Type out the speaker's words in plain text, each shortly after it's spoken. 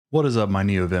What is up, my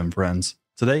Neovim friends?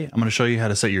 Today, I'm going to show you how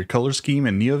to set your color scheme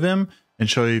in Neovim and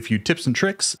show you a few tips and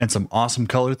tricks and some awesome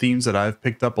color themes that I've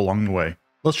picked up along the way.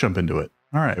 Let's jump into it.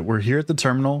 All right, we're here at the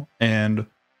terminal and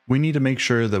we need to make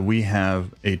sure that we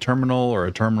have a terminal or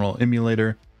a terminal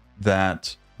emulator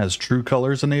that has true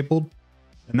colors enabled.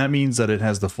 And that means that it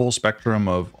has the full spectrum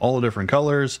of all the different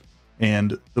colors.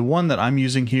 And the one that I'm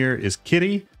using here is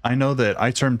Kitty. I know that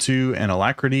iTerm 2 and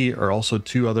Alacrity are also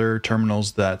two other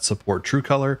terminals that support true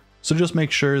color. So just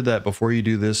make sure that before you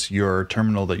do this, your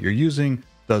terminal that you're using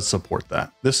does support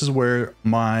that. This is where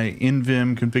my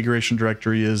NVim configuration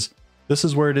directory is. This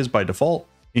is where it is by default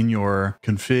in your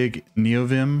config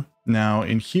Neovim. Now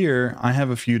in here, I have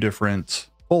a few different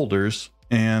folders,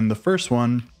 and the first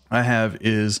one I have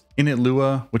is init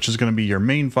Lua, which is going to be your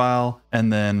main file,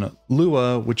 and then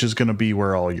Lua, which is going to be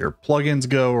where all your plugins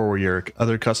go or where your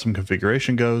other custom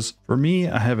configuration goes. For me,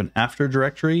 I have an after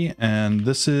directory, and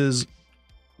this is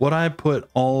what I put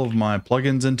all of my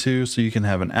plugins into. So you can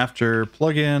have an after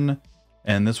plugin,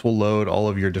 and this will load all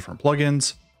of your different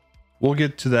plugins. We'll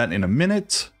get to that in a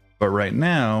minute, but right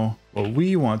now, what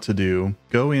we want to do,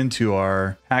 go into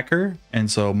our packer. And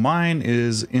so mine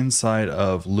is inside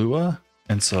of Lua.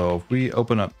 And so if we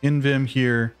open up NVim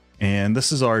here, and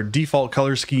this is our default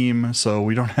color scheme, so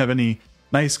we don't have any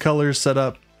nice colors set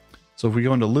up. So if we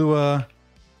go into Lua,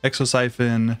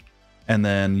 Exosiphon, and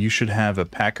then you should have a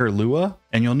packer Lua,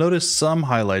 and you'll notice some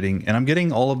highlighting, and I'm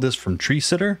getting all of this from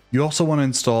treesitter. You also want to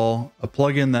install a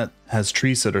plugin that has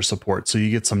treesitter support, so you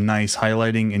get some nice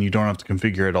highlighting and you don't have to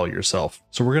configure it all yourself.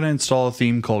 So we're going to install a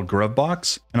theme called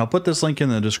Gruvbox, and I'll put this link in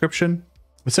the description.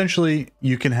 Essentially,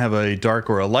 you can have a dark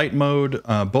or a light mode.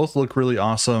 Both look really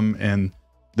awesome, and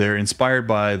they're inspired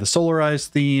by the Solarized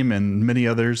theme and many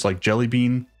others like Jelly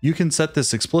Bean. You can set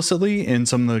this explicitly in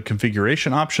some of the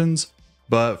configuration options,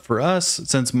 but for us,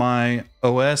 since my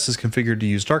OS is configured to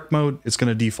use dark mode, it's going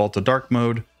to default to dark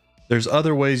mode. There's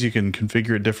other ways you can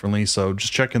configure it differently, so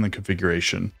just check in the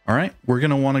configuration. All right, we're going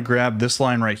to want to grab this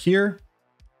line right here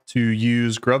to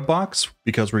use Gruvbox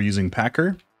because we're using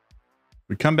Packer.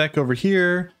 We come back over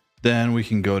here, then we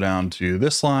can go down to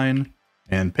this line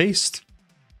and paste.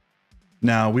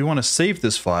 Now we want to save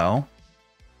this file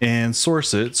and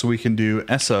source it, so we can do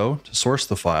SO to source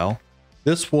the file.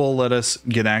 This will let us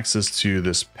get access to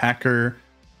this packer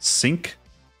sync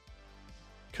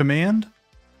command,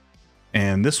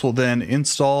 and this will then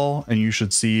install, and you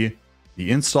should see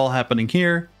the install happening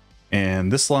here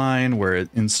and this line where it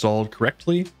installed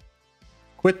correctly.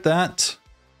 Quit that,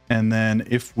 and then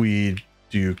if we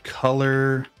do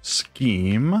color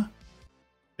scheme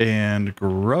and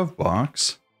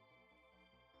Gruvbox,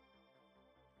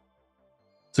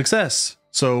 success.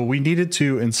 So we needed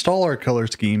to install our color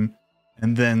scheme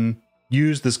and then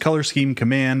use this color scheme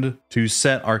command to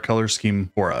set our color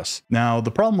scheme for us. Now, the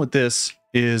problem with this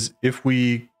is if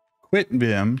we quit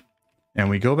Vim and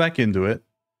we go back into it,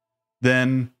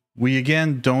 then we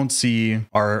again don't see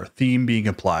our theme being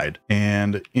applied.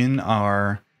 And in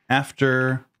our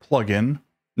after plugin.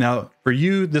 Now for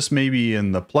you, this may be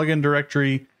in the plugin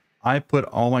directory. I put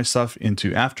all my stuff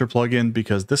into after plugin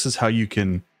because this is how you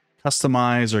can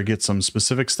customize or get some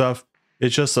specific stuff.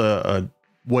 It's just a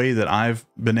way that I've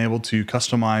been able to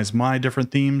customize my different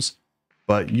themes,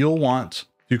 but you'll want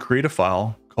to create a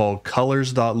file called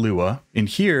colors.lua. In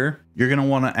here, you're going to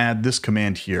want to add this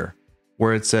command here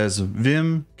where it says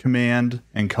vim command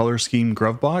and color scheme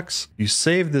Gruvbox. You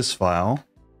save this file,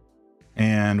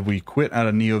 and we quit out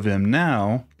of Neovim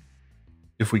now.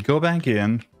 If we go back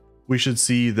in, we should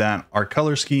see that our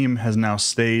color scheme has now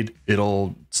stayed.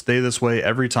 It'll stay this way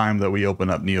every time that we open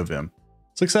up Neovim.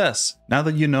 Success! Now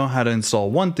that you know how to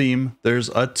install one theme, there's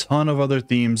a ton of other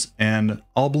themes, and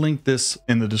I'll link this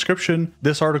in the description.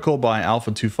 This article by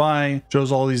Alpha2Fi shows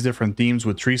all these different themes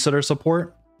with treesitter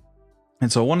support.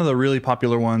 And so one of the really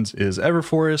popular ones is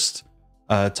Everforest.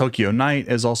 Tokyo Night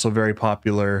is also very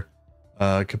popular.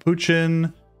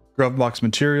 Capuchin, Gruvbox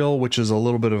Material, which is a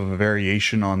little bit of a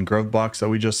variation on Gruvbox that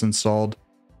we just installed.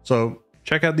 So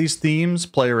check out these themes,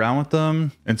 play around with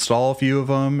them, install a few of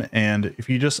them, and if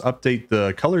you just update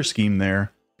the color scheme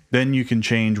there, then you can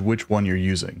change which one you're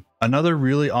using. Another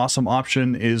really awesome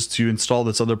option is to install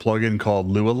this other plugin called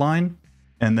Lualine,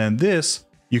 and then this,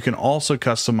 you can also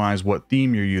customize what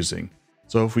theme you're using.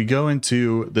 So if we go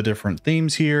into the different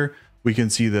themes here, we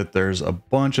can see that there's a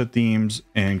bunch of themes,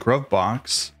 and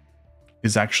Gruvbox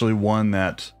is actually one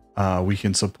that we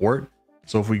can support.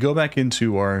 So if we go back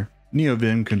into our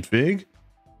Neovim config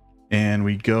and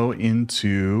we go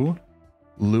into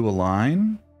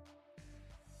Lualine,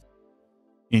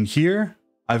 in here,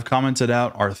 I've commented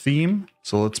out our theme.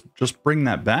 So let's just bring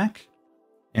that back.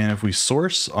 And if we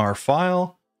source our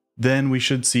file, then we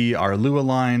should see our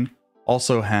lualine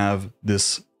also have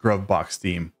this Gruvbox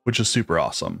theme, which is super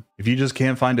awesome. If you just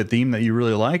can't find a theme that you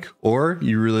really like, or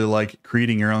you really like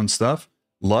creating your own stuff,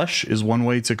 Lush is one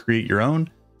way to create your own.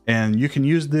 And you can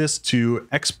use this to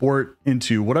export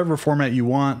into whatever format you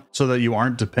want so that you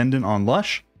aren't dependent on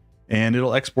Lush. And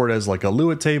it'll export as like a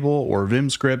Lua table or Vim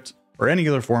script or any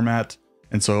other format.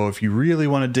 And so if you really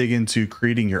want to dig into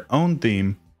creating your own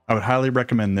theme, I would highly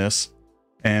recommend this.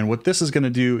 And what this is going to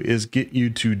do is get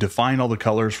you to define all the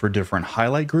colors for different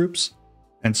highlight groups.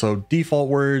 And so default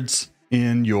words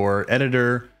in your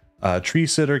editor,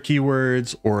 treesitter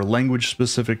keywords, or language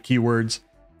specific keywords,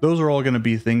 those are all going to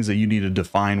be things that you need to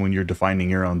define when you're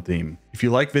defining your own theme. If you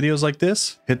like videos like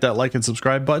this, hit that like and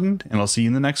subscribe button, and I'll see you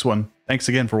in the next one. Thanks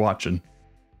again for watching.